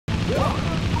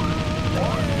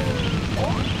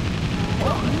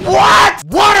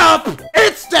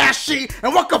Dashie,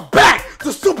 and welcome back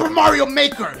to Super Mario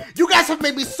Maker. You guys have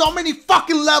made me so many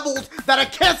fucking levels that I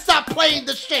can't stop playing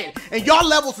this shit. And y'all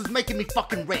levels is making me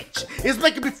fucking rich. It's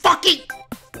making me fucking...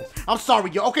 I'm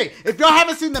sorry, yo. Okay, if y'all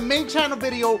haven't seen the main channel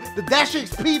video, the Dashie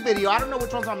XP video, I don't know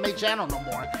which one's on main channel no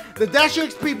more. The Dashie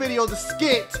XP video, the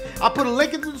skit, I put a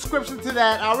link in the description to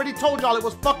that. I already told y'all it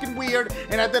was fucking weird,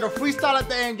 and I did a freestyle at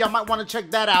the end. Y'all might want to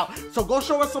check that out. So go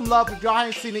show us some love if y'all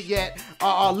haven't seen it yet.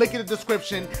 Link in the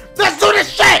description. Let's do this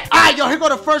shit! Alright, yo, here go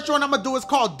the first joint I'm gonna do. It's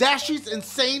called Dashie's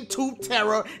Insane Tube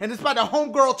Terror, and it's by the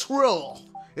homegirl Trill.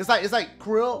 It's like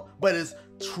Krill, but it's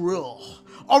Trill.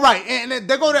 Alright, and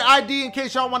there go the ID in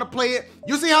case y'all want to play it.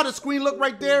 You see how the screen look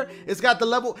right there? It's got the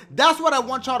level. That's what I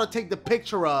want y'all to take the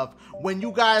picture of when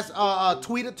you guys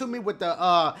tweet it to me with the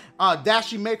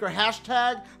Dashie Maker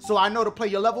hashtag, so I know to play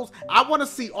your levels. I want to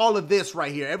see all of this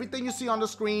right here. Everything you see on the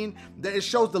screen, it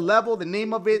shows the level, the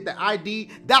name of it, the ID.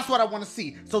 That's what I want to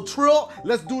see. So Trill,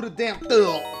 let's do the damn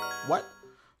thing. What?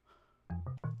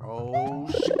 Oh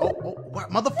shit. Oh, what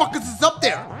motherfuckers is up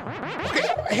there? Okay,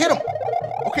 hit him.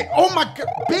 Okay, oh my god,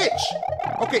 bitch.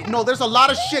 Okay, no, there's a lot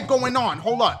of shit going on.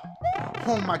 Hold on.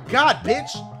 Oh my god,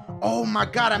 bitch. Oh my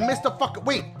god, I missed the fucking...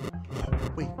 Wait.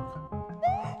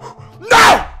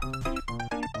 No!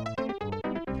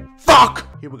 Fuck!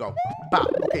 Here we go. Bow.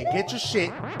 Okay, get your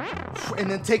shit. And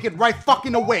then take it right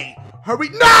fucking away. Hurry.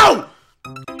 No!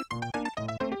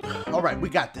 Alright, we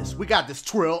got this. We got this,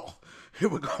 Trill. Here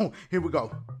we go. Here we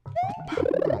go. Come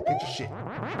on, get your shit.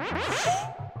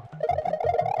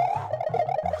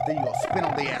 There you go, spin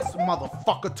on the ass.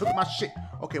 Motherfucker took my shit.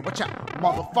 Okay, watch out,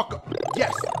 motherfucker.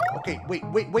 Yes. Okay,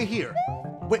 wait here.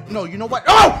 Wait, no, you know what?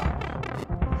 Oh!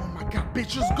 Oh my god,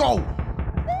 bitches, go!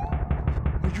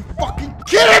 Are you fucking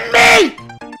kidding me?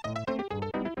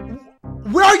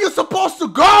 Where are you supposed to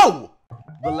go?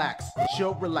 Relax,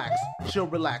 chill, relax, chill,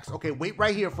 relax. Okay, wait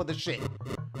right here for the shit.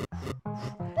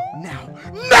 Now.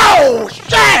 No!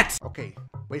 Shit! Okay,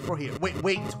 wait for here. Wait.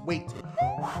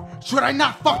 Should I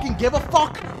not fucking give a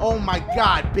fuck? Oh my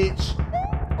god, bitch.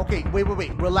 Okay, wait.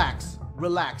 Relax.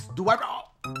 Do I... Oh.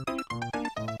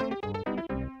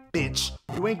 Bitch,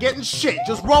 you ain't getting shit.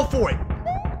 Just roll for it.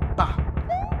 Bah.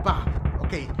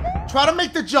 Okay, try to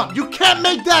make the jump. You can't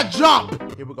make that jump.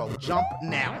 Here we go. Jump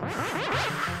now.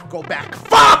 Go back.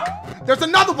 Fuck! There's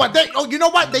another one. Oh, you know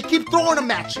what? They keep throwing them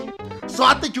at you. So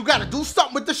I think you gotta do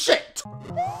something with the shit.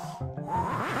 Run!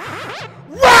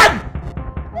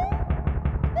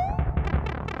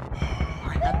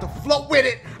 I had to float with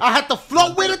it. I had to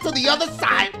float with it to the other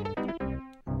side.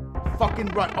 Fucking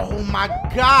run. Oh my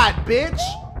god, bitch.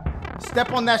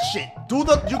 Step on that shit.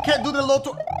 You can't do the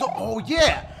little... Oh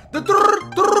yeah.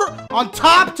 On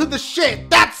top to the shit.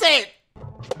 That's it.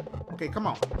 Okay, come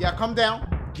on. Yeah, come down.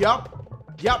 Yup,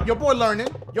 your boy learning.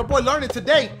 Your boy learning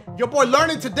today.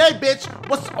 Bitch.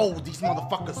 What's... Oh, these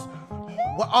motherfuckers.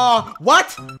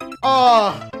 What?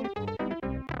 I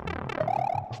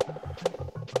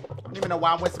don't even know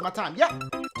why I'm wasting my time. Yeah,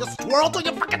 just twirl to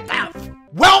your fucking mouth.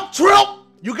 Well, Trill,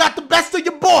 you got the best of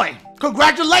your boy.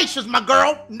 Congratulations, my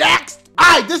girl. Next.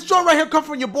 Alright, this joint right here comes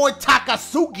from your boy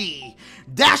Takasugi.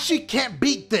 Dashie can't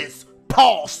beat this.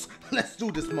 Pulse. Let's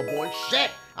do this, my boy. Shit.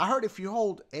 I heard if you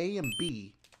hold A and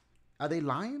B, are they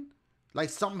lying? Like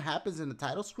something happens in the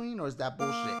title screen, or is that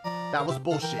bullshit? That was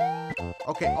bullshit.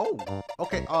 Okay,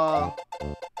 okay, how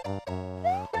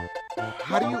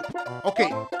do you...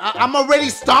 Okay, I'm already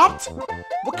stopped?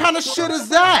 What kind of shit is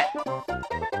that?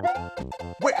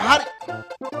 Wait, how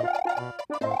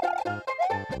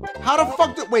the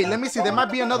fuck do... Wait, let me see, there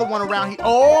might be another one around here.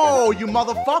 Oh, you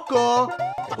motherfucker!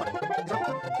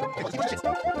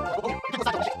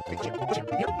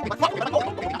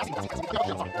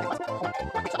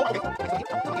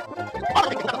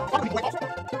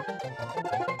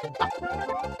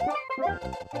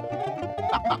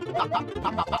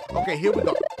 Okay, here we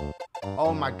go.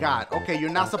 Oh my god. Okay, you're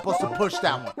not supposed to push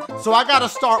that one. So I gotta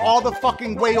start all the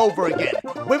fucking way over again.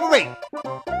 Wait.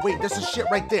 Wait, there's a shit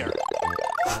right there.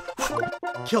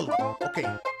 Kill him. Okay.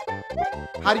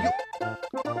 How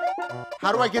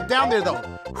do I get down there though?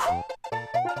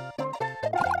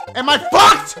 Am I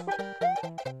fucked?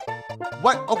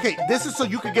 What? Okay, this is so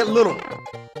you can get little.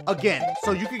 Again,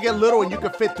 so you can get little and you can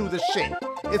fit through the shit.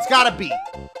 It's gotta be.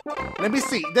 Let me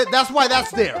see. That's why that's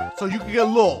there. So you can get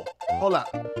little. Hold up.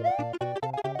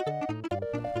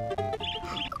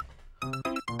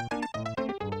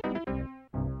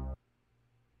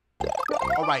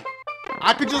 Alright.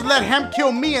 I could just let him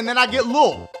kill me and then I get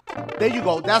little. There you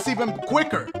go. That's even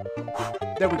quicker.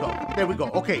 There we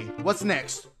go. Okay, what's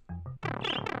next?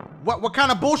 What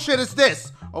kind of bullshit is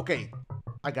this? Okay,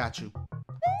 I got you.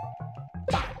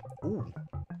 Ooh.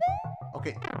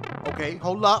 Okay. Okay,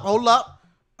 hold up, hold up.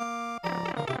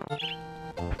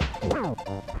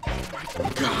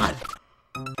 God.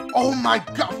 Oh my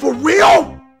God, for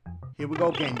real? Here we go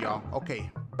again, y'all.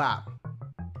 Okay, bop.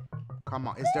 Come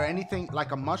on, is there anything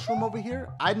like a mushroom over here?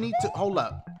 I need to, hold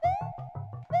up.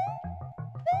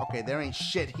 Okay, there ain't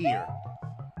shit here.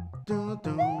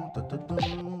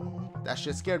 That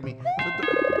shit scared me.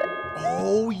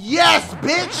 Oh, yes,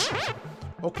 bitch.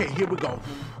 Okay, here we go.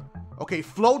 Okay,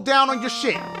 float down on your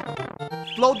shit.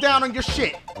 Float down on your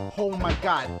shit. Oh my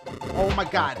God. Oh my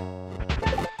God.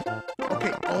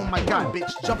 Okay, oh my God,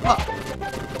 bitch. Jump up.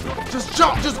 Just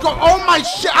jump, just go. Oh my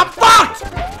shit, I'm fucked!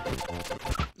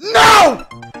 No!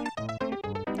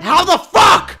 How the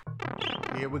fuck?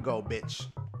 Here we go, bitch.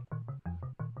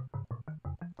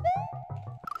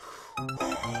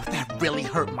 Oh, that really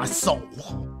hurt my soul.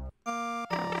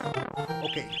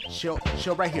 Okay, chill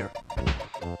right here.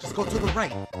 Just go to the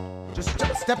right. Just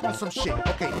step on some shit.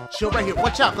 Okay, chill right here.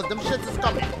 Watch out, cause them shits is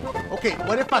coming. Okay,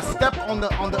 what if I step on the,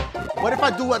 what if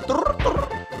I do a,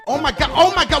 oh my God,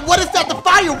 what is that? The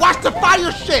fire, watch the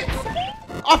fire shit.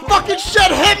 A fucking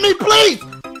shit hit me, please.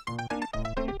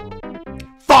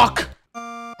 Fuck.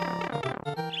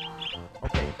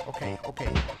 Okay.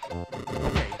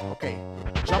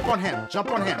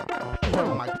 Jump on him.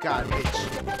 Oh my God, bitch.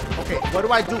 Okay, what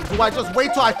do I do? Do I just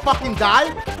wait till I fucking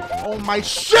die? Oh my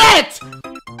shit!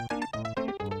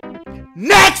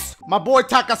 Next! My boy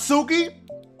Takasugi.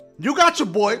 You got your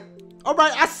boy.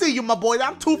 Alright, I see you, my boy.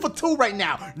 I'm 2 for 2 right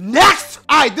now. Next!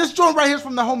 Alright, this joint right here is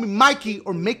from the homie Mikey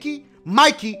or Mickey?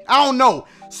 Mikey, I don't know.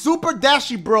 Super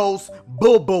Dashie Bros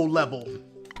Bilbo level.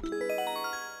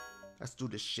 Let's do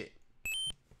this shit.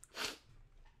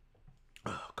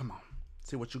 Oh, come on.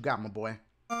 See what you got, my boy.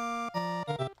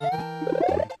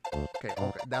 Okay.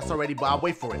 That's already, but I'll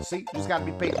wait for it. See? You just gotta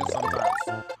be patient sometimes.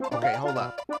 Okay, hold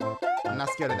up. I'm not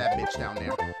scared of that bitch down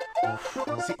there.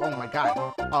 See, oh my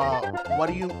God. What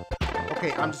do you...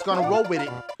 Okay, I'm just gonna roll with it.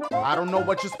 I don't know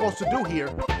what you're supposed to do here.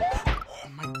 Oh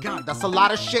my God, that's a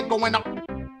lot of shit going on.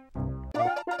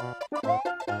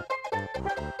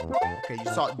 Okay,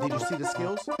 did you see the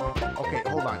skills? Okay,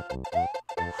 hold on.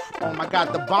 Oh my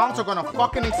God, the bombs are gonna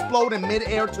fucking explode in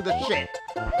mid-air to the shit.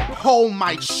 Oh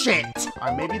my shit.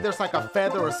 Alright, maybe there's like a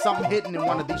feather or something hidden in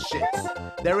one of these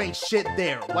shits. There ain't shit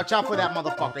there. Watch out for that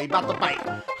motherfucker. He about to bite.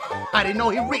 I didn't know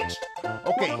he reached.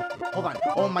 Okay, hold on.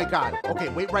 Oh my God. Okay,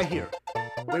 wait right here.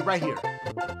 Wait right here.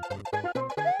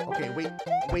 Okay, wait.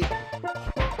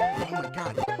 Oh my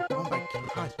God. Oh my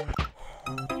God.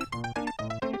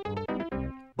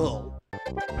 Bull.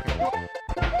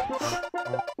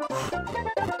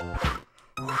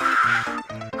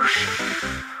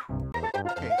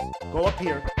 Okay, go up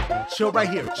here. Chill right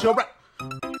here.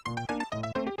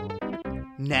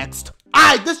 Next.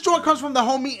 Alright, this joint comes from the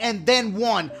homie and then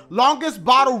one. Longest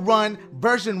bottle run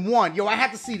version 1. Yo, I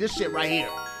had to see this shit right here.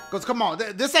 Because come on,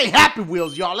 this ain't Happy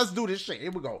Wheels, y'all. Let's do this shit.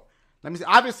 Here we go. Let me see.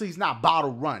 Obviously, it's not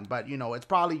bottle run, but you know, it's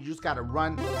probably you just gotta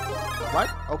run. What?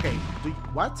 Okay.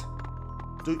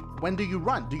 When do you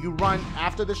run? Do you run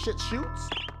after the shit shoots?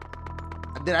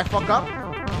 Did I fuck up?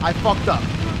 I fucked up.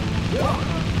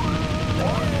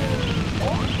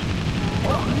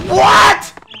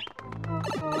 What?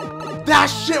 That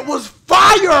shit was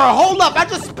fire! Hold up, I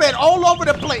just spit all over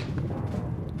the place.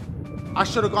 I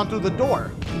should have gone through the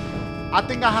door. I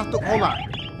think I have to, hold on.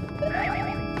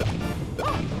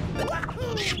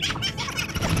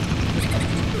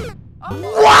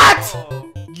 What?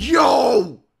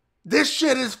 Yo! This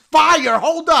shit is fire,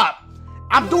 hold up.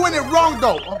 I'm doing it wrong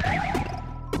though.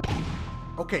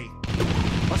 Okay.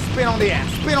 Let's spin on the ass,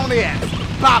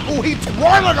 Bop, ooh, he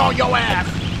twirling on your ass.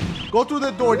 Go through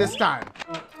the door this time.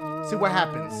 See what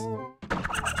happens.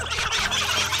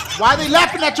 Why are they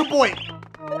laughing at your boy?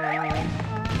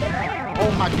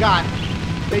 Oh my God.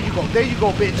 There you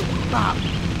go, bitch.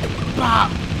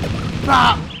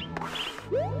 Bop.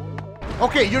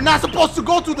 Okay, you're not supposed to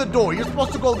go through the door. You're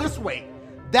supposed to go this way.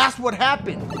 That's what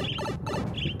happened.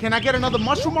 Can I get another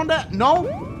mushroom on that? No?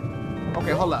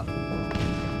 Okay, hold up.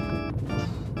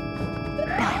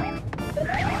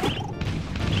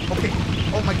 Okay,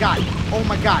 oh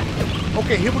my God.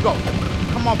 Okay, here we go.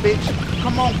 Come on, bitch.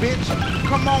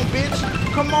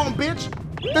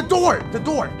 The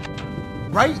door.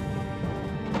 Right?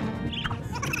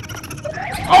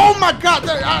 Oh my God,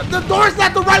 the door's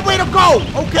not the right way to go.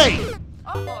 Okay.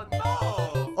 Oh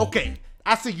no. Okay,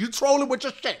 I see you trolling with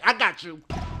your shit. I got you.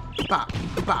 Bop.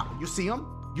 You see him?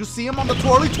 You see him on the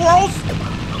twirly twirls?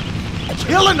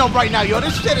 Killing them right now, yo.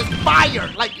 This shit is fire.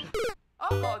 Like.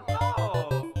 Oh no.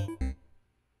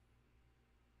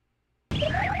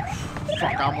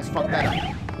 Fuck, I almost fucked that up.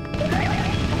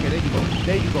 Okay, there you go.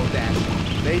 There you go,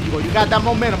 Dash. There you go. You got that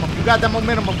momentum. You got that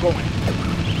momentum going.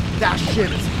 That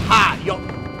shit is hot, yo.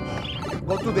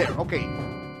 Go through there. Okay.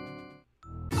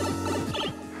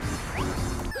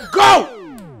 Go!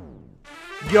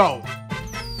 Yo.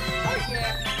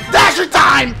 Dashie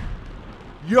time!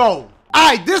 Yo.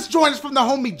 Alright, this joint is from the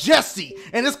homie Jesse,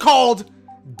 and it's called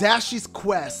Dashie's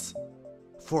Quest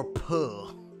for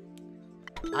Puh.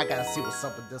 I gotta see what's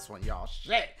up with this one, y'all.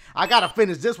 Shit. I gotta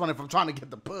finish this one if I'm trying to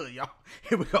get the puh, y'all.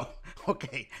 Here we go.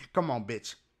 Okay. Come on,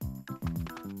 bitch.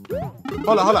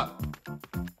 Hold up.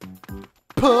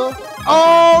 Puh.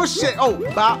 Oh, shit. Oh,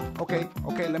 bop. Okay.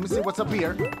 Okay, let me see what's up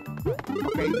here.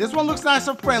 Okay, this one looks nice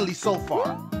and friendly so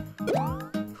far.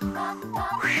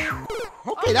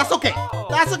 Okay, that's okay.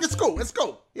 That's okay. It's cool. It's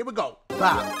cool. Here we go.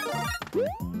 Bop.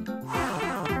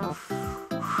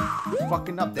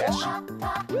 Fucking up that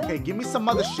shit. Okay, give me some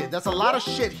other shit. There's a lot of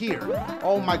shit here.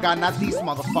 Oh my god, not these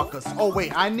motherfuckers. Oh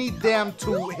wait, I need them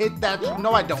to hit that.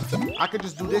 No, I don't. I could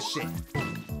just do this shit.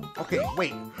 Okay,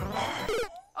 wait.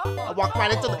 I walked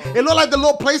right into the. It looked like the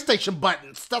little PlayStation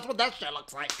buttons. That's what that shit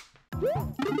looks like.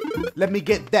 Let me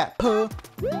get that puh.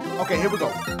 Okay, here we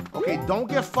go. Okay, don't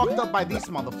get fucked up by these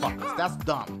motherfuckers. That's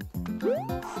dumb.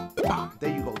 Pop.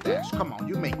 There you go, Dash. Come on,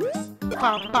 you make this.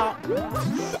 Pop, pop.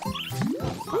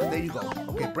 Pop. There you go.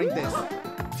 Okay, bring this.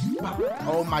 Pop.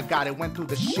 Oh my god, it went through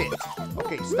the shit.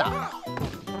 Okay, stop.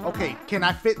 Okay, can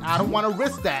I fit? I don't want to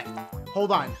risk that.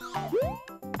 Hold on.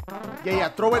 Yeah,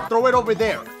 throw it over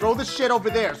there. Throw the shit over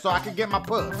there so I can get my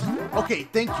puh. Okay,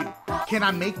 thank you. Can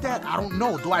I make that? I don't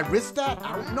know. Do I risk that?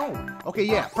 I don't know. Okay,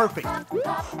 yeah, perfect.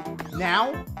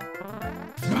 Now,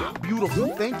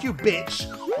 beautiful. Thank you, bitch.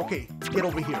 Okay, get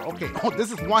over here. Okay. Oh,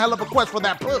 this is one hell of a quest for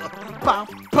that puh. Pa,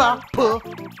 pa, puh.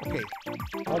 Okay.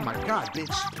 Oh my god,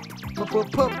 bitch.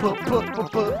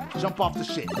 Puh. Jump off the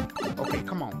shit. Okay,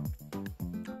 come on.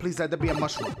 Please let there be a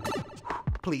mushroom.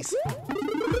 Please.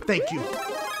 Thank you.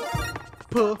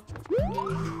 Puh.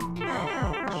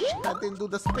 Shit, I didn't do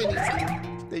the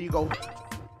spinnies. There you go.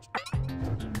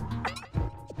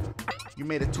 You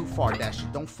made it too far, Dashie.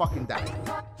 Don't fucking die.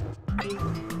 Oh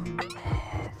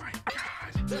my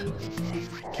god. Oh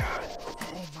my god.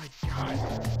 Oh my god.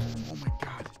 Oh my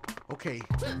god. Okay.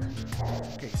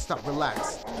 Okay, stop.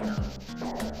 Relax.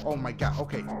 Oh my god.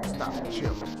 Okay, stop.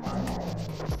 Chill.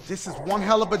 This is one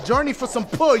hell of a journey for some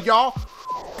puh, y'all.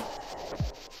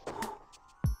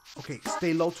 Okay,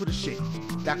 stay low to the shit.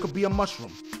 That could be a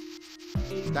mushroom.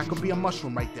 That could be a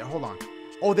mushroom right there. Hold on.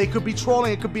 Oh, they could be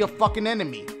trolling. It could be a fucking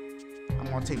enemy. I'm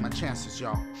gonna take my chances,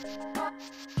 y'all.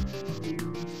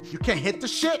 You can't hit the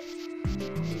shit?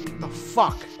 The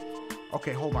fuck?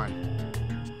 Okay, hold on.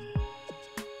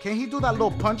 Can he do that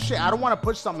little punch shit? I don't want to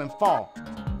push something and fall.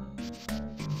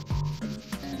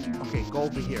 Okay, go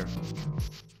over here.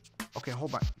 Okay,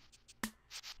 hold on.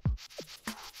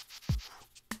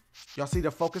 Y'all see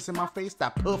the focus in my face?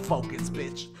 That puh focus,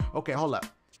 bitch. Okay, hold up.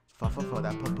 For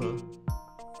that puh.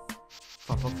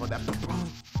 For that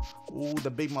puh. Ooh, the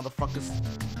big motherfuckers.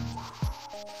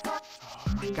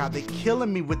 Oh my god, they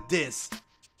killing me with this.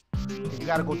 You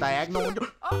gotta go diagonal.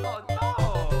 Oh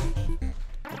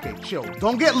no. Okay, chill.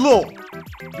 Don't get low.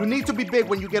 You need to be big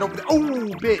when you get over there.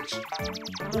 Ooh, bitch.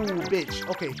 Ooh, bitch.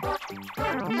 Okay.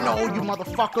 No, you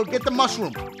motherfucker. Get the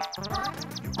mushroom.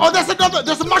 Oh, there's another.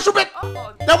 There's a mushroom.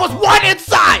 There was one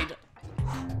inside.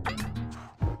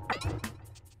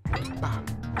 Bop,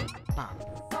 bop,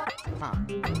 bop,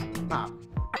 bop.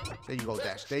 There you go,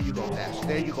 Dash. There you go, Dash.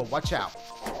 There you go. Watch out.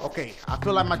 Okay, I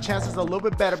feel like my chances are a little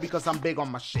bit better because I'm big on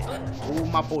my shit. Ooh,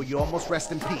 my boy, you almost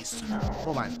rest in peace.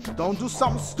 Hold on. Don't do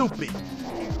something stupid.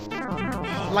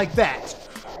 Like that.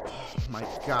 Oh, my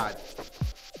God.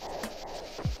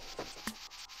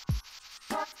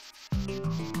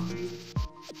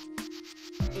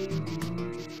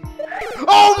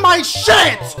 Oh, my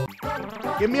shit!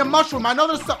 Give me a mushroom. I know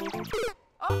there's something.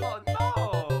 Oh,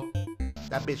 no.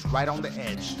 That bitch right on the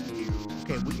edge.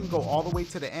 Okay, we can go all the way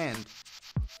to the end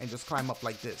and just climb up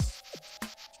like this.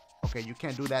 Okay, you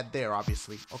can't do that there,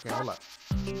 obviously. Okay, hold up.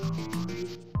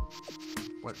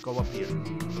 What? Go up here.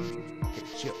 Okay,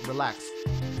 chill. Relax.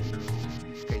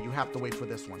 Okay, you have to wait for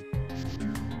this one.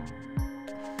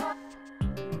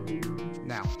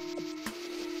 Now.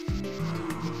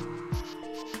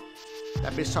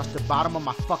 That bitch touched the bottom of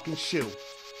my fucking shoe.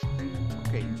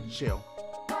 Okay, chill.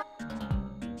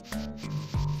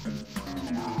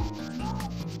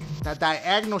 That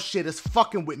diagonal shit is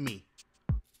fucking with me.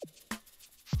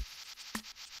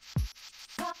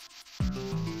 Oh,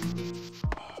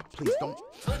 please don't.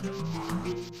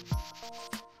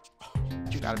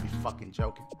 You gotta be fucking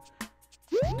joking.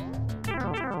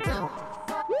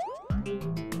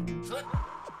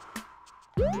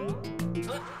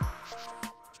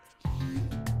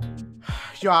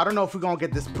 Yo, I don't know if we're gonna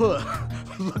get this put.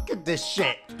 Look at this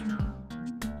shit.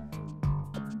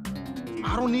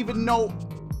 I don't even know.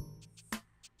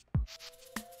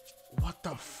 What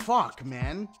the fuck,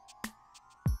 man?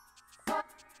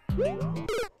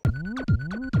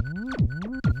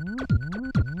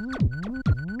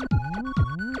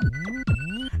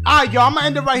 Alright, y'all, I'm gonna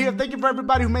end it right here. Thank you for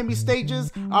everybody who made me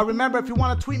stages. Remember, if you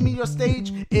want to tweet me your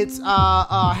stage, it's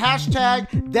hashtag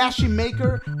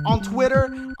DashieMaker on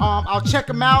Twitter. I'll check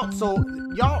them out. So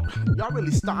y'all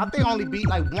really stumped. I think I only beat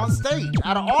like one stage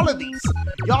out of all of these.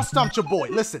 Y'all stumped your boy.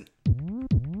 Listen.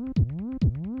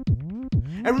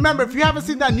 And remember, if you haven't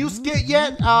seen that new skit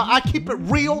yet, I Keep It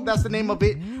Real. That's the name of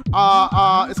it.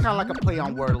 It's kind of like a play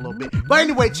on word a little bit. But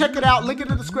anyway, check it out. Link in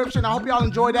the description. I hope y'all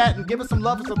enjoy that and give it some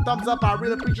love and some thumbs up. I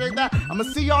really appreciate that. I'm going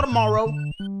to see y'all tomorrow.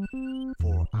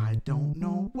 For I don't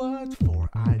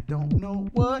know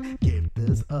what, give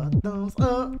this a thumbs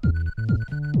up.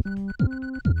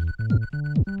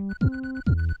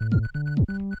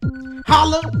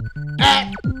 Holla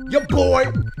at your boy.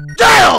 Damn!